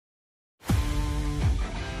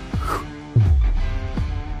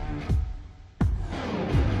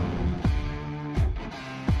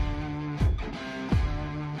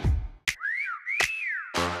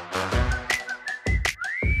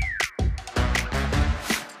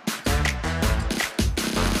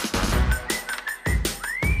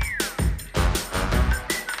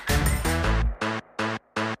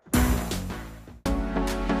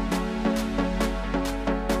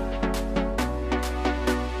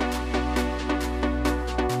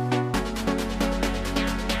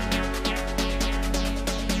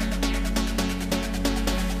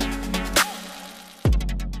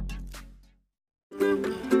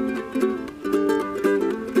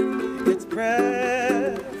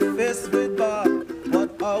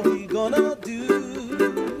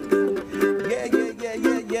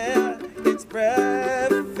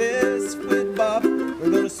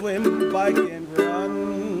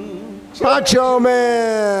Macho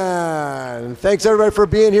Man. Thanks everybody for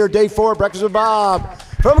being here. Day 4, Breakfast with Bob.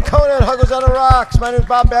 From Kona and Huggles on the Rocks. My name is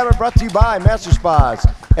Bob Babbitt, brought to you by Master Spas.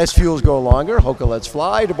 SFuels go longer. HOKA Let's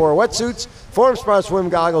Fly. Deboer wetsuits. Forum Sponsor swim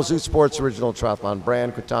goggles. Zoot Sports original triathlon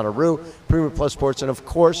brand. Quintana Roo. Premium Plus Sports. And of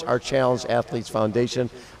course, our Challenge Athletes Foundation.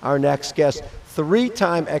 Our next guest,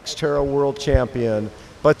 3-time XTERRA World Champion.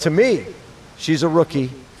 But to me, she's a rookie.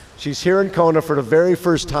 She's here in Kona for the very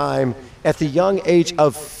first time at the young age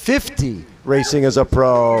of 50 racing as a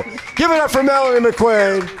pro. Give it up for Melanie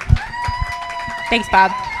McQuaid. Thanks,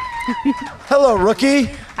 Bob. Hello, rookie.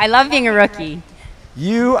 I love being a rookie.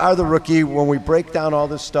 You are the rookie. When we break down all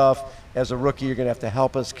this stuff, as a rookie, you're going to have to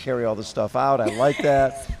help us carry all this stuff out. I like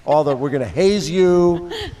that. We're going to haze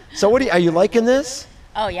you. So are you liking this?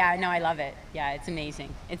 Oh, yeah, no, I love it. Yeah, it's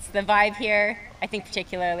amazing. It's the vibe here. I think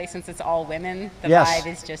particularly since it's all women, the vibe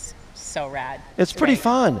is just so rad. It's pretty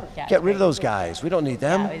fun. Yeah, get rid of those guys. We don't need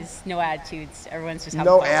them. Yeah, it's no attitudes. Everyone's just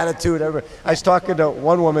having fun. No attitude. I was talking to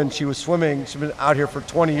one woman. She was swimming. She's been out here for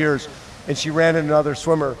 20 years, and she ran into another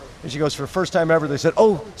swimmer. And she goes, for the first time ever, they said,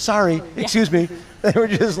 "Oh, sorry, excuse me." They were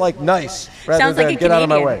just like nice, rather Sounds than like a get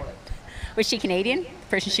Canadian. out of my way. Was she Canadian? The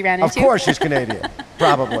person she ran into? Of course she's Canadian,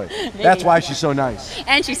 probably. That's why she's so nice.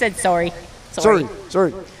 And she said, sorry.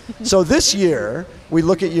 Sorry. So this year, we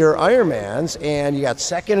look at your Ironmans, and you got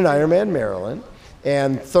second in Ironman Maryland,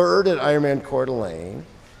 and third at Ironman Coeur d'Alene,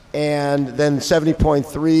 and then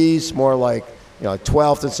 70.3s, more like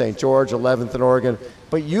 12th in St. George, 11th in Oregon.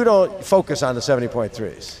 But you don't focus on the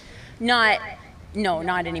 70.3s. No,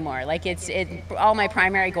 not anymore. Like all my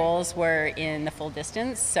primary goals were in the full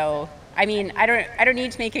distance. So I mean, I don't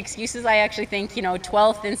need to make excuses. I actually think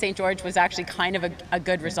 12th in St. George was actually kind of a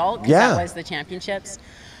good result because that was the championships.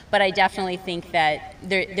 But I definitely think that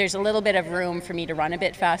there's a little bit of room for me to run a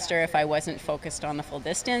bit faster if I wasn't focused on the full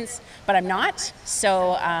distance. But I'm not.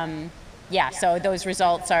 So so those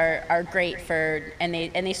results are great and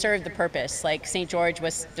they serve the purpose. Like St. George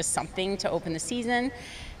was just something to open the season.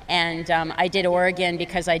 And I did Oregon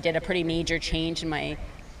because I did a pretty major change in my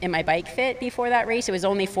bike fit before that race. It was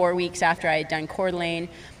only 4 weeks after I had done Coeur d'Alene.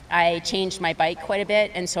 I changed my bike quite a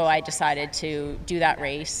bit, and so I decided to do that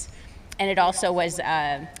race. And it also was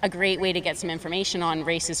a great way to get some information on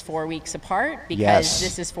races 4 weeks apart because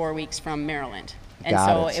this is 4 weeks from Maryland. And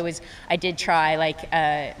I did try like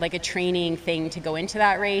a training thing to go into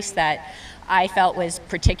that race that I felt was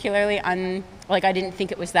particularly I didn't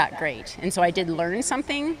think it was that great. And so I did learn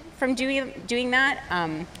something from doing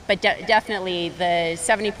that. But definitely the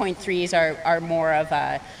 70.3s are more of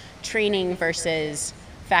a training versus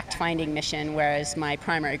fact-finding mission, whereas my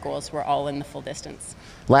primary goals were all in the full distance.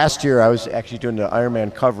 Last year I was actually doing the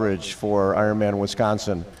Ironman coverage for Ironman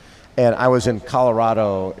Wisconsin. And I was in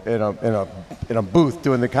Colorado in a booth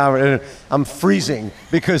doing the conference, and I'm freezing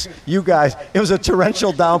because you guys, it was a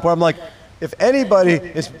torrential downpour. I'm like, if anybody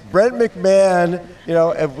is Brent McMahon,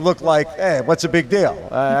 it looked like, hey, what's the big deal?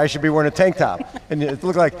 I should be wearing a tank top. And it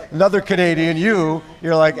looked like another Canadian, you're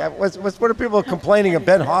like, what are people complaining of?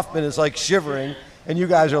 Ben Hoffman is like shivering. And you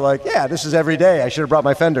guys are like, yeah, this is every day. I should have brought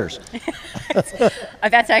my fenders.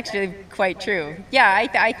 That's actually quite true. Yeah,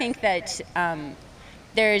 I think that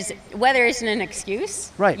weather isn't an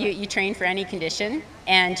excuse. Right. You train for any condition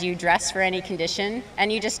and you dress for any condition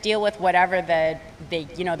and you just deal with whatever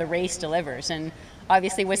the race delivers. And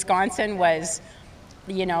obviously Wisconsin was,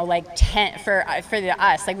 like 10 for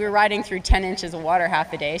us, like we were riding through 10 inches of water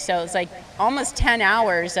half the day. So it's like almost 10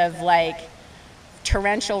 hours of like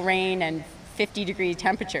torrential rain and 50-degree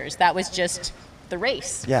temperatures. That was just the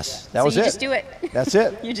race. Yes, that was it. You just do it. That's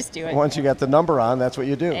it. You just do it. Once you got the number on, that's what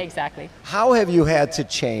you do. Exactly. How have you had to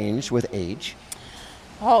change with age?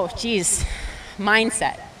 Oh, geez.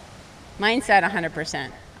 Mindset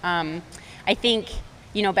 100%. I think,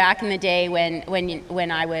 back in the day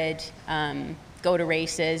when I would go to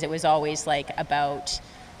races, it was always like about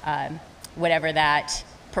whatever that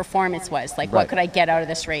performance was. Like, what could I get out of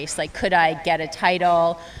this race? Like, could I get a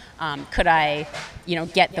title? Could I,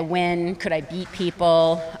 get the win? Could I beat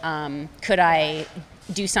people? Could I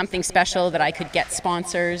do something special that I could get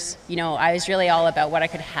sponsors? I was really all about what I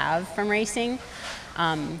could have from racing.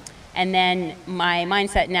 And then my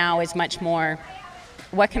mindset now is much more,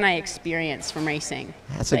 what can I experience from racing?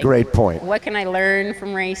 That's a great point. What can I learn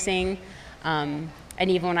from racing? And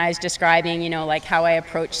even when I was describing, like how I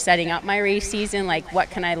approach setting up my race season, like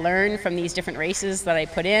what can I learn from these different races that I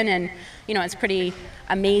put in? And, it's pretty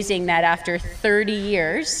amazing that after 30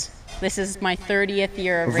 years, this is my 30th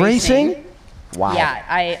year of racing. Wow. Yeah,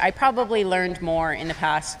 I probably learned more in the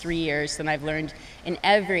past 3 years than I've learned in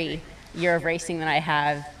every year of racing that I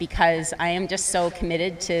have, because I am just so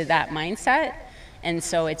committed to that mindset And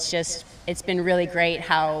so it's been really great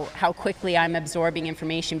how quickly I'm absorbing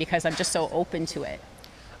information because I'm just so open to it.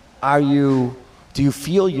 Do you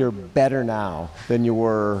feel you're better now than you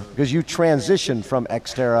were, because you transitioned from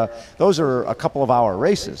XTERRA, those are a couple of hour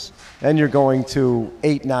races, and you're going to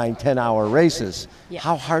 8, 9, 10 hour races. Yeah.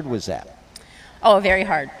 How hard was that? Oh, very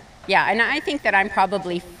hard. Yeah, and I think that I'm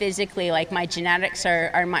probably physically, like my genetics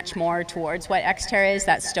are much more towards what XTERRA is,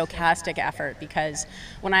 that stochastic effort, because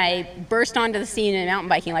when I burst onto the scene in mountain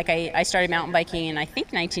biking, like I started mountain biking in I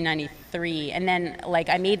think 1993, and then like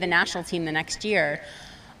I made the national team the next year.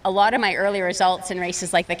 A lot of my early results in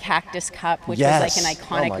races like the Cactus Cup, which was like an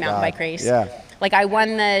iconic mountain bike race. Yeah. Like I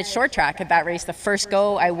won the short track at that race, the first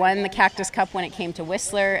go. I won the Cactus Cup when it came to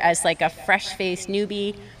Whistler as like a fresh-faced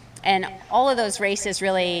newbie. And all of those races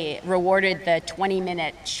really rewarded the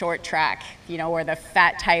 20-minute short track, you know, or the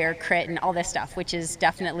fat tire crit and all this stuff, which is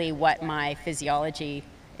definitely what my physiology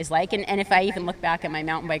is like. And if I even look back at my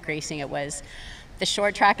mountain bike racing, it was the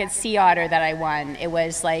short track at Sea Otter that I won. It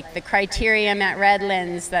was like the Criterium at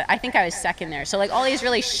Redlands that I think I was second there. So like all these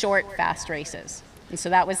really short, fast races. And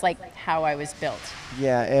so that was like how I was built.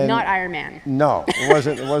 Yeah, and not Ironman. No,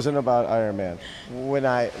 it wasn't about Ironman. When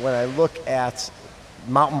I look at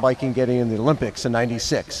mountain biking getting in the Olympics in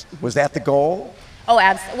 '96, was that the goal? Oh,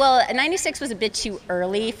 absolutely. Well, '96 was a bit too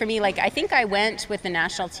early for me. Like I think I went with the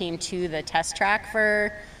national team to the test track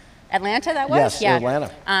for Atlanta, that was? Yes, yeah.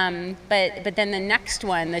 Atlanta. But then the next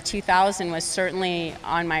one, the 2000, was certainly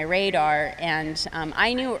on my radar, and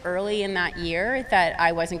I knew early in that year that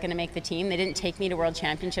I wasn't going to make the team. They didn't take me to World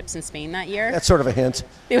Championships in Spain that year. That's sort of a hint.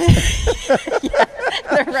 Yeah,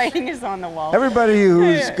 the writing is on the wall. Everybody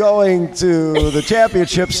who's going to the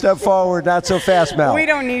championship, step forward, not so fast, Mel. We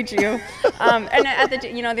don't need you. And at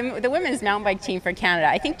the women's mountain bike team for Canada,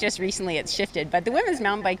 I think just recently it's shifted, but the women's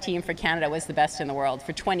mountain bike team for Canada was the best in the world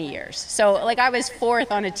for 20 years. So like I was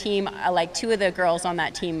fourth on a team, like two of the girls on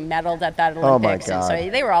that team medaled at that Olympics. Oh my God. And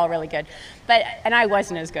so they were all really good, and I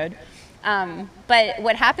wasn't as good. But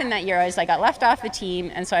what happened that year is I got left off the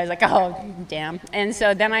team, and so I was like, oh, damn. And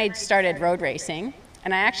so then I started road racing,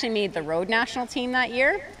 and I actually made the road national team that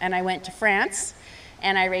year, and I went to France,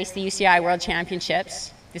 and I raced the UCI World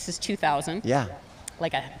Championships. This is 2000. Yeah.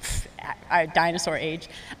 Like a dinosaur age.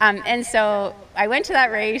 And so I went to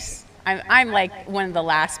that race. I'm like one of the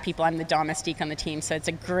last people. I'm the domestique on the team, so it's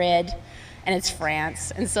a grid, and it's France.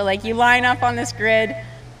 And so like you line up on this grid,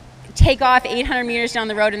 take off 800 meters down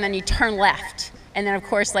the road, and then you turn left. And then, of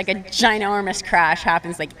course, like a ginormous crash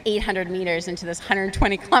happens like 800 meters into this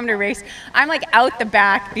 120-kilometer race. I'm like out the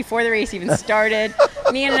back before the race even started.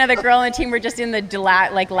 Me and another girl on the team were just in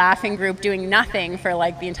the laughing group doing nothing for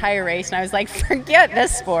like the entire race. And I was like, forget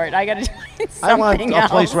this sport. I got to do something I want a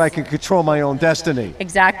else. place where I can control my own destiny.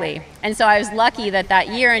 Exactly. And so I was lucky that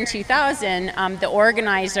year in 2000, the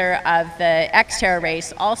organizer of the XTERRA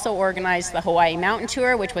race also organized the Hawaii Mountain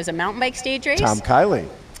Tour, which was a mountain bike stage race. Tom Kiley.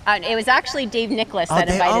 It was actually Dave Nicholas that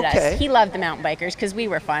invited us. He loved the mountain bikers because we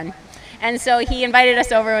were fun. And so he invited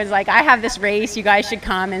us over and was like, I have this race, you guys should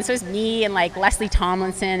come. And so it was me and like Leslie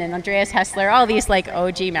Tomlinson and Andreas Hessler, all these like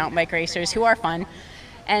OG mountain bike racers who are fun.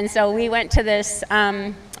 And so we went to this,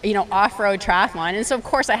 off-road triathlon. And so of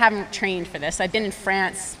course I haven't trained for this. I've been in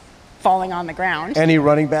France falling on the ground. Any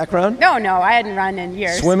running background? No, I hadn't run in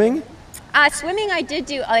years. Swimming? Swimming I did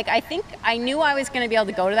do, like I think I knew I was going to be able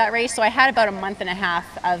to go to that race, so I had about a month and a half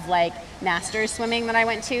of like masters swimming that I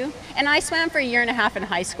went to, and I swam for a year and a half in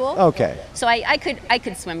high school. Okay. So I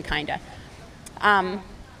could swim kinda,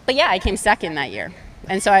 but yeah, I came second that year,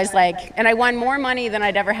 and so I was like, and I won more money than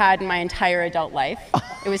I'd ever had in my entire adult life.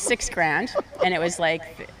 It was $6,000, and it was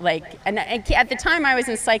and at the time I was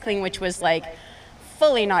in cycling, which was like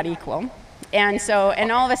fully not equal. And so,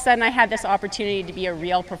 and all of a sudden I had this opportunity to be a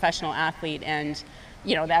real professional athlete, and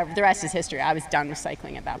the rest is history. I was done with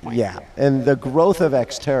cycling at that point. Yeah, and the growth of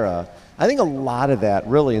XTERRA, I think a lot of that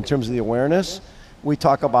really in terms of the awareness, we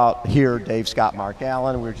talk about here, Dave Scott, Mark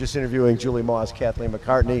Allen, we were just interviewing Julie Moss, Kathleen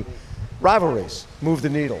McCartney. Rivalries move the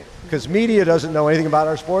needle, because media doesn't know anything about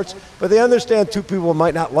our sports, but they understand two people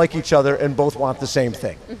might not like each other and both want the same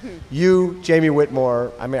thing. Mm-hmm. You, Jamie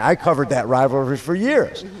Whitmore, I mean, I covered that rivalry for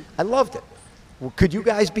years. Mm-hmm. I loved it. Well, could you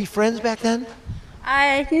guys be friends back then?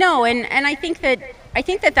 No, and I think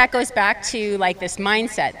that goes back to like this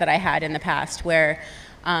mindset that I had in the past, where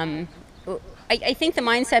I think the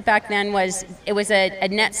mindset back then was it was a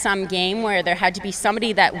net sum game where there had to be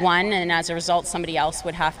somebody that won, and as a result somebody else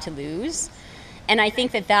would have to lose. And I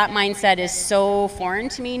think that mindset is so foreign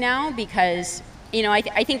to me now, because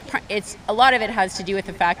I think it's a lot of it has to do with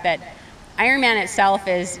the fact that Ironman itself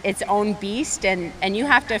is its own beast, and you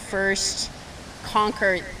have to first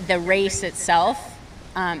conquer the race itself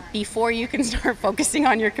before you can start focusing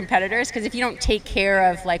on your competitors, because if you don't take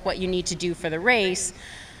care of like what you need to do for the race,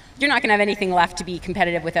 you're not going to have anything left to be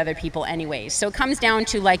competitive with other people anyways. So it comes down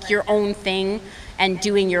to like your own thing and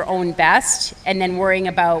doing your own best, and then worrying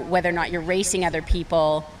about whether or not you're racing other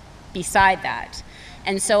people beside that.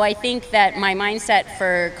 And so I think that my mindset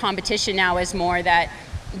for competition now is more that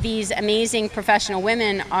these amazing professional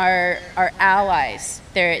women are allies.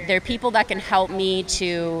 They're people that can help me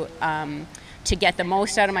to get the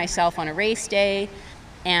most out of myself on a race day,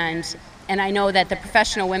 and I know that the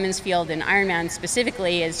professional women's field in Ironman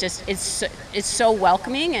specifically is just it's so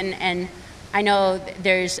welcoming, and I know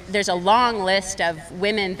there's a long list of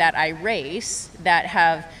women that I race that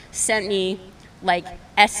have sent me like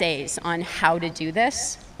essays on how to do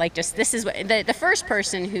this. Like, just this is what the first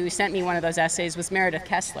person who sent me one of those essays was Meredith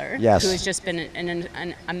Kessler, yes, who has just been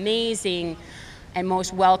an amazing and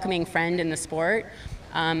most welcoming friend in the sport.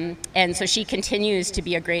 And so she continues to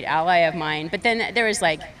be a great ally of mine. But then there was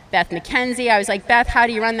like Beth McKenzie. I was like, Beth, how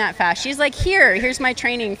do you run that fast? She's like, here's my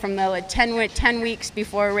training from the like 10 weeks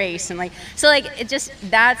before a race. And like, so like, it just,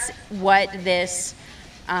 that's what this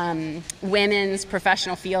women's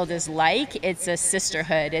professional field is like. It's a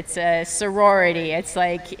sisterhood, it's a sorority, it's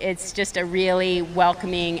like, it's just a really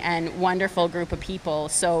welcoming and wonderful group of people.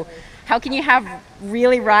 So how can you have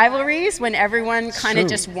really rivalries when everyone kind of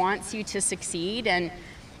just wants you to succeed? And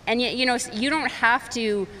you know, you don't have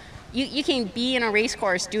to, you can be in a race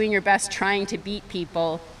course doing your best trying to beat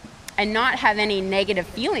people and not have any negative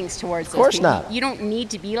feelings towards those people. Of course not. You don't need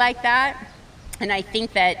to be like that. And I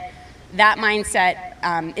think that that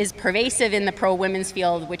mindset is pervasive in the pro women's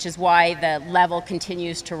field, which is why the level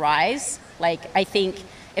continues to rise. Like, I think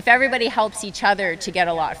if everybody helps each other to get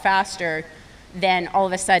a lot faster, then all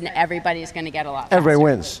of a sudden everybody's going to get a lot faster. Everybody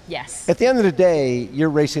wins. Yes. At the end of the day, you're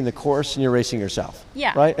racing the course and you're racing yourself.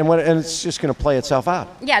 Yeah. Right? And it's just going to play itself out.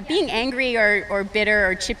 Yeah, being angry or bitter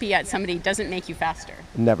or chippy at somebody doesn't make you faster.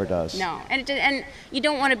 It never does. No, and you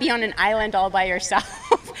don't want to be on an island all by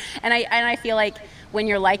yourself. and I feel like when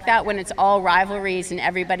you're like that, when it's all rivalries and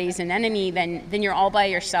everybody's an enemy, then you're all by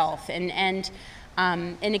yourself. And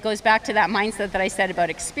it goes back to that mindset that I said about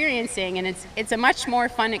experiencing, and it's a much more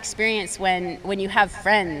fun experience when you have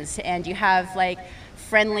friends and you have like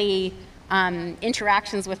friendly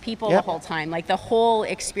interactions with people the whole time. Like, the whole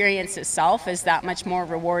experience itself is that much more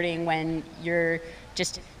rewarding when you're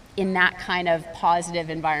just in that kind of positive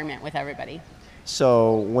environment with everybody.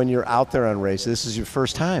 So when you're out there on race, this is your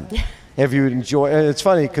first time. Have you enjoyed? And it's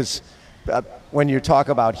funny because when you talk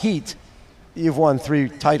about heat, you've won 3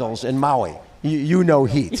 titles in Maui. You know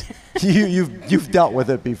heat. You've dealt with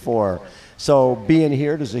it before. So being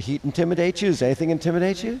here, does the heat intimidate you? Does anything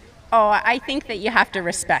intimidate you? Oh, I think that you have to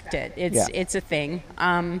respect it. It's a thing.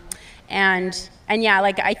 And yeah,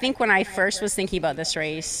 like, I think when I first was thinking about this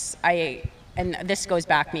race, and this goes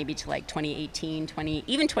back maybe to like 2018,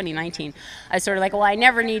 even 2019, I was sort of like, well, I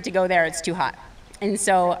never need to go there, it's too hot. And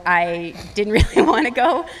so I didn't really want to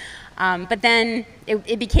go. But then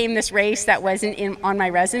it became this race that wasn't on my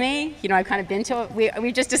resume. You know, I've kind of been to it.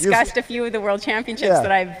 We just discussed a few of the World Championships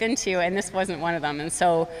that I've been to, and this wasn't one of them. And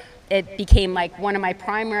so it became like one of my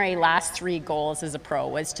primary last 3 goals as a pro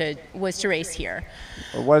was to race here.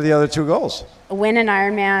 Well, what are the other 2 goals? Win an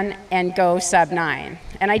Ironman and go sub-9.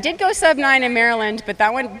 And I did go sub-9 in Maryland, but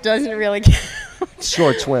that one doesn't really count.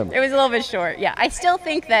 Short swim. It was a little bit short, yeah. I still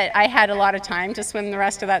think that I had a lot of time to swim the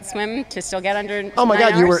rest of that swim to still get under Oh my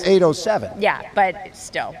 9 God, you were hours. 8:07. Yeah, but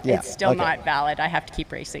still, it's still not valid. I have to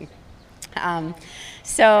keep racing.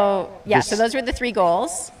 So those were the 3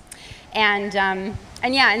 goals. And so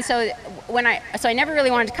I never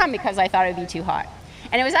really wanted to come because I thought it would be too hot.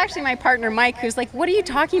 And it was actually my partner, Mike, who's like, what are you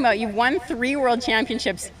talking about? You won 3 World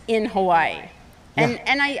Championships in Hawaii. And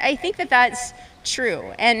I think that that's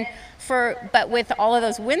true. But with all of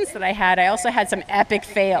those wins that I had, I also had some epic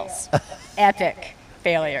fails, epic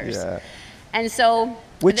failures. Yeah. And so.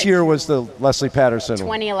 Which year was the Leslie Patterson?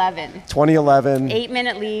 2011. 2011.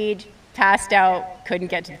 8-minute lead, passed out, couldn't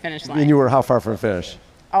get to the finish line. And you were how far from the finish?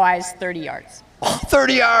 Oh, I was 30 yards. Oh,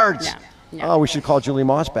 30 yards! Yeah. Oh, we should call Julie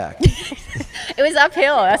Moss back. It was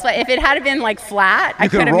uphill. That's why if it had been like flat, I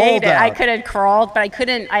could have made it. I could have crawled, but I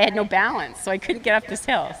couldn't. I had no balance, so I couldn't get up this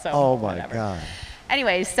hill. So. Oh my God.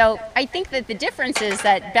 Anyways, so I think that the difference is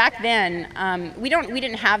that back then we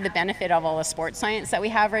didn't have the benefit of all the sports science that we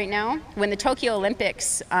have right now. When the Tokyo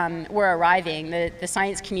Olympics were arriving, the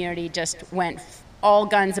science community just went all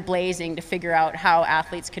guns a-blazing to figure out how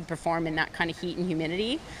athletes could perform in that kind of heat and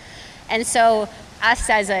humidity. And so us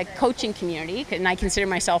as a coaching community, and I consider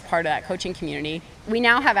myself part of that coaching community, we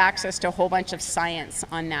now have access to a whole bunch of science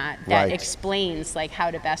on that explains like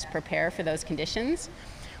how to best prepare for those conditions.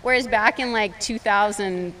 Whereas back in like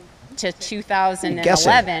 2000 to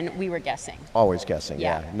 2011, we were guessing. Always guessing,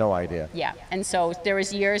 yeah. No idea. Yeah, and so there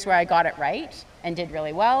was years where I got it right and did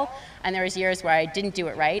really well, and there was years where I didn't do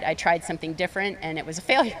it right. I tried something different and it was a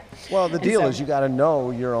failure. Well, the deal is you got to know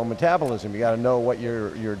your own metabolism. You got to know what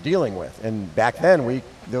you're dealing with. And back then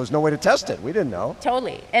there was no way to test it. We didn't know.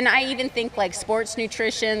 Totally. And I even think like sports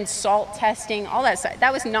nutrition, salt testing, all that stuff,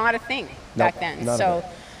 that was not a thing back then. So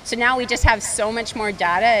now we just have so much more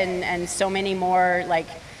data and so many more like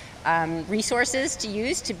resources to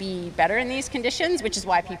use to be better in these conditions, which is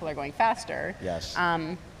why people are going faster. Yes.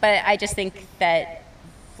 But I just think that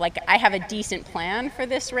like I have a decent plan for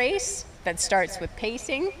this race that starts with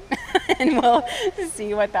pacing, and we'll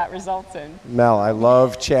see what that results in. Mel, I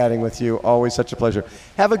love chatting with you. Always such a pleasure.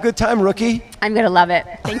 Have a good time, rookie. I'm going to love it.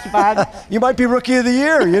 Thank you, Bob. You might be Rookie of the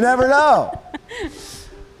Year. You never know.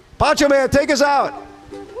 Poncho Man, take us out.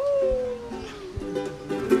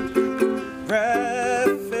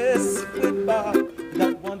 Breakfast with Bob.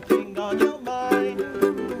 Got one thing on your mind.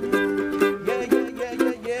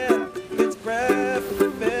 Yeah. It's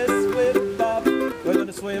breakfast with Bob. We're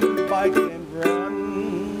gonna swim, bike, and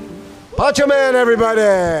run. Poncho Man,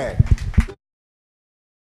 everybody.